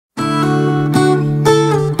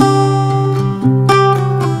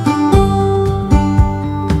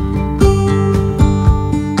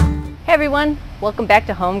Welcome back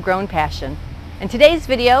to Homegrown Passion. In today's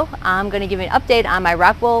video, I'm going to give you an update on my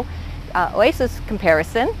Rockwool Oasis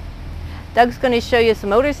comparison. Doug's going to show you some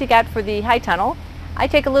motors he got for the high tunnel. I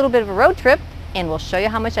take a little bit of a road trip and we'll show you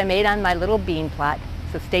how much I made on my little bean plot.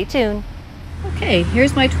 So stay tuned. Okay,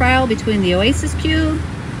 here's my trial between the Oasis cube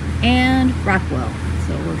and Rockwool.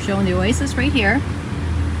 So we're showing the Oasis right here.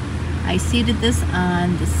 I seeded this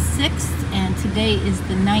on the 6th and today is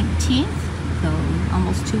the 19th, so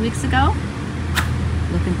almost 2 weeks ago.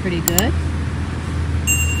 Looking pretty good.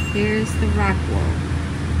 Here's the Rockwool.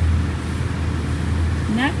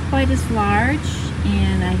 Not quite as large,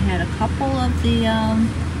 and I had a couple of the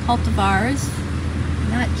cultivars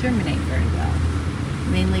not germinate very well.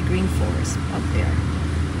 Mainly green forest out there.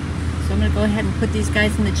 So I'm going to go ahead and put these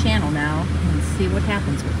guys in the channel now and see what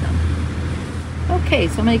happens with them. Okay,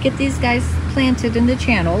 so I'm going to get these guys planted in the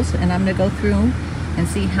channels, and I'm going to go through and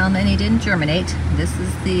see how many didn't germinate. This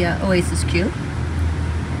is the Oasis cube.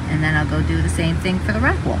 And then I'll go do the same thing for the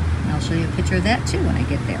Rockwool. And I'll show you a picture of that too when I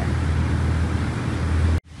get there.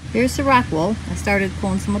 Here's the Rockwool. I started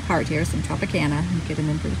pulling some apart here, some Tropicana, and get them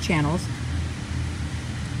into the channels.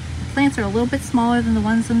 The plants are a little bit smaller than the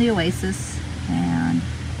ones in the Oasis, and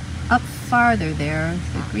up farther there,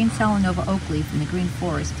 the green Salanova oak leaf and the green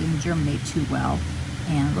forest didn't germinate too well,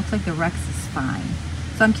 and it looks like the Rex is fine.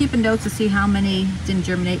 So I'm keeping notes to see how many didn't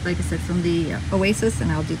germinate, like I said, from the Oasis,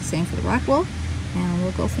 and I'll do the same for the Rockwool, and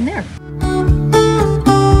we'll go from there.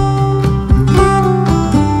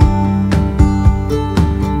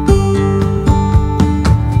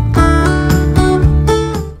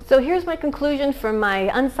 So here's my conclusion from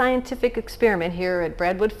my unscientific experiment here at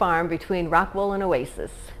Bradwood Farm between Rockwool and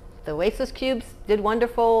Oasis. The Oasis cubes did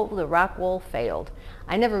wonderful, the Rockwool failed.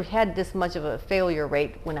 I never had this much of a failure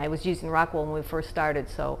rate when I was using Rockwool when we first started.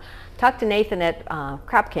 So I talked to Nathan at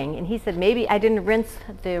CropKing, and he said maybe I didn't rinse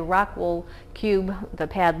the Rockwool cube, the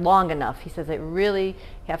pad, long enough. He says you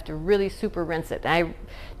have to really super rinse it. And I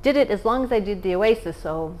did it as long as I did the Oasis,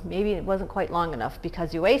 so maybe it wasn't quite long enough,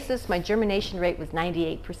 because the Oasis, my germination rate was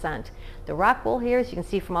 98%. The Rockwool here, as you can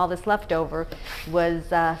see from all this leftover, was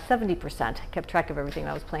 70%. I kept track of everything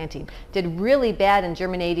I was planting. Did really bad in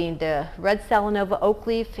germinating the red Salanova oak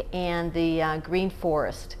leaf and the green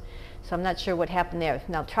forest. So I'm not sure what happened there.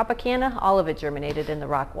 Now Tropicana, all of it germinated in the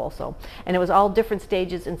Rockwool. So, and it was all different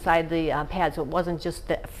stages inside the pad, so it wasn't just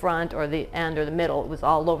the front or the end or the middle. It was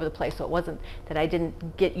all over the place, so it wasn't that I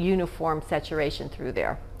didn't get uniform saturation through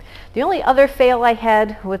there. The only other fail I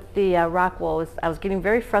had with the Rockwool was I was getting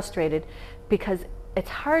very frustrated because it's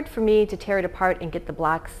hard for me to tear it apart and get the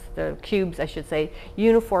blocks, the cubes I should say,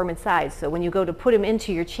 uniform in size. So when you go to put them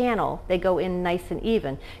into your channel, they go in nice and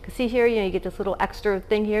even. Because see here, you get this little extra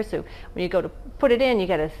thing here, so when you go to put it in, you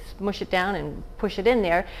got to smush it down and push it in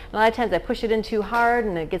there. And a lot of times I push it in too hard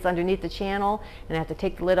and it gets underneath the channel, and I have to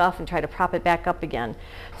take the lid off and try to prop it back up again.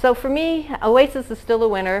 So for me, Oasis is still a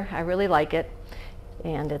winner. I really like it,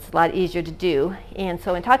 and it's a lot easier to do. And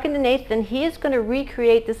so in talking to Nathan, he is going to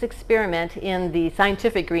recreate this experiment in the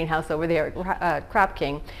scientific greenhouse over there at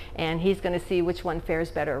CropKing, and he's going to see which one fares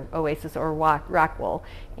better, Oasis or Rockwool.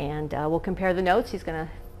 And we'll compare the notes. He's going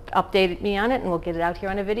to update me on it, and we'll get it out here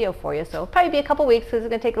on a video for you. So it'll probably be a couple weeks because it's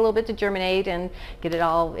going to take a little bit to germinate and get it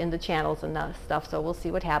all in the channels and stuff, so we'll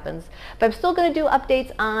see what happens. But I'm still going to do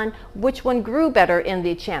updates on which one grew better in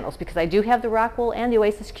the channels, because I do have the Rockwool and the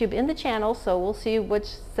Oasis cube in the channels, so we'll see which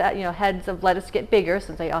heads of lettuce get bigger,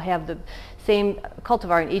 since I'll have the same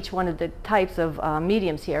cultivar in each one of the types of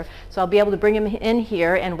mediums here. So I'll be able to bring them in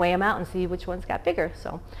here and weigh them out and see which ones got bigger.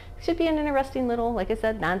 So it should be an interesting little, like I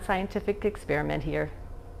said, non-scientific experiment here.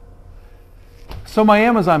 So my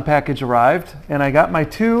Amazon package arrived, and I got my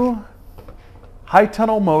 2 high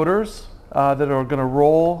tunnel motors that are going to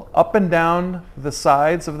roll up and down the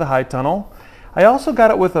sides of the high tunnel. I also got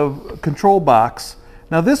it with a control box.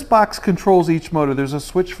 Now this box controls each motor. There's a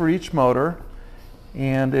switch for each motor,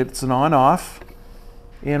 and it's an on-off.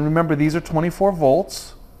 And remember, these are 24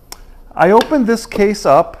 volts. I opened this case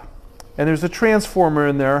up, and there's a transformer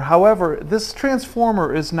in there. However, this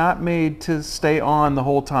transformer is not made to stay on the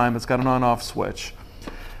whole time. It's got an on-off switch.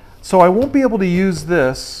 So I won't be able to use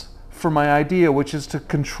this for my idea, which is to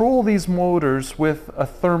control these motors with a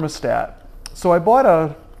thermostat. So I bought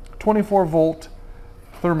a 24 volt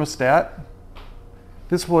thermostat.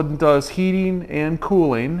 This one does heating and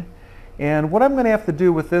cooling. And what I'm going to have to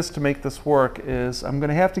do with this to make this work is I'm going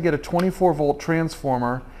to have to get a 24 volt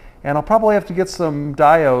transformer, and I'll probably have to get some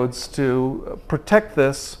diodes to protect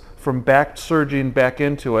this from back surging back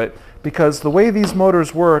into it, because the way these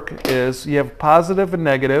motors work is you have positive and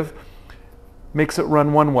negative, makes it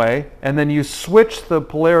run one way, and then you switch the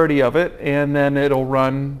polarity of it, and then it'll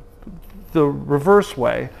run the reverse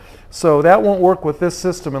way. So that won't work with this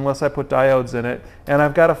system unless I put diodes in it, and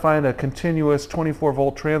I've got to find a continuous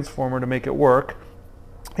 24-volt transformer to make it work,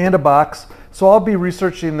 and a box. So I'll be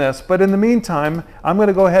researching this, but in the meantime, I'm going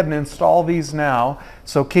to go ahead and install these now,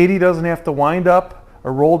 so Katy doesn't have to wind up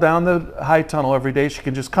or roll down the high tunnel every day. She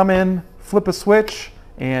can just come in, flip a switch,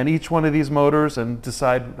 and each one of these motors, and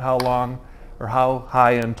decide how long or how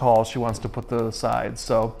high and tall she wants to put the sides.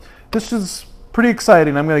 So this is pretty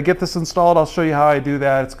exciting. I'm going to get this installed. I'll show you how I do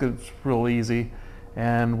that. It's good. It's real easy,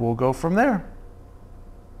 and we'll go from there.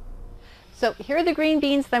 So here are the green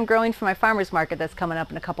beans that I'm growing for my farmer's market that's coming up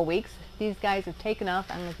in a couple weeks. These guys have taken off.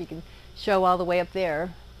 I don't know if you can show all the way up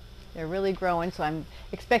there. They're really growing, so I'm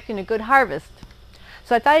expecting a good harvest.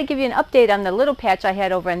 So I thought I'd give you an update on the little patch I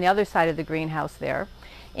had over on the other side of the greenhouse there.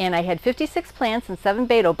 And I had 56 plants in 7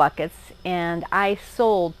 Bato buckets, and I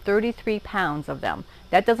sold 33 pounds of them.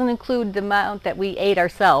 That doesn't include the amount that we ate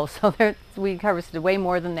ourselves, so we harvested way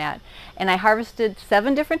more than that. And I harvested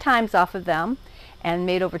 7 different times off of them and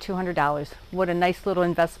made over $200. What a nice little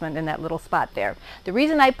investment in that little spot there. The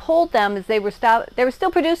reason I pulled them is they were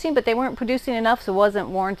still producing, but they weren't producing enough, so it wasn't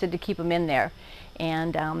warranted to keep them in there.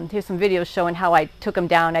 And here's some videos showing how I took them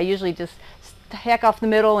down. I usually just hack off the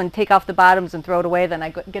middle and take off the bottoms and throw it away. Then I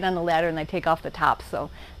get on the ladder and I take off the tops.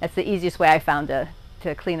 So that's the easiest way I found to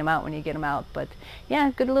clean them out when you get them out. But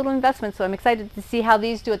yeah, good little investment. So I'm excited to see how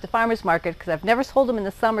these do at the farmer's market, because I've never sold them in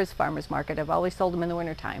the summer's farmer's market. I've always sold them in the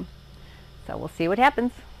winter time. So we'll see what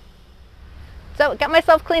happens. So got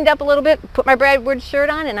myself cleaned up a little bit, put my Bradwood shirt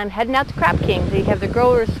on, and I'm heading out to CropKing. They have the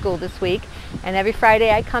growers school this week, and every Friday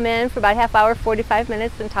I come in for about a half hour, 45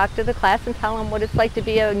 minutes, and talk to the class and tell them what it's like to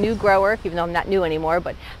be a new grower, even though I'm not new anymore,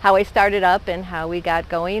 but how I started up and how we got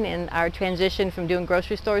going in our transition from doing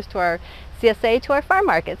grocery stores to our CSA to our farm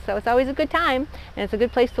market. So it's always a good time, and it's a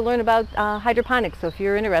good place to learn about hydroponics. So if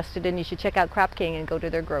you're interested, you should check out CropKing and go to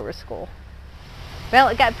their grower school. Well,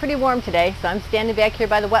 it got pretty warm today, so I'm standing back here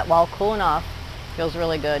by the wet wall, cooling off. Feels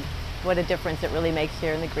really good. What a difference it really makes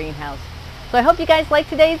here in the greenhouse. So I hope you guys liked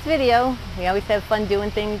today's video. We always have fun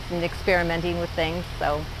doing things and experimenting with things.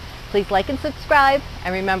 So please like and subscribe.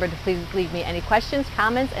 And remember to please leave me any questions,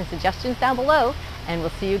 comments, and suggestions down below. And we'll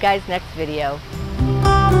see you guys next video.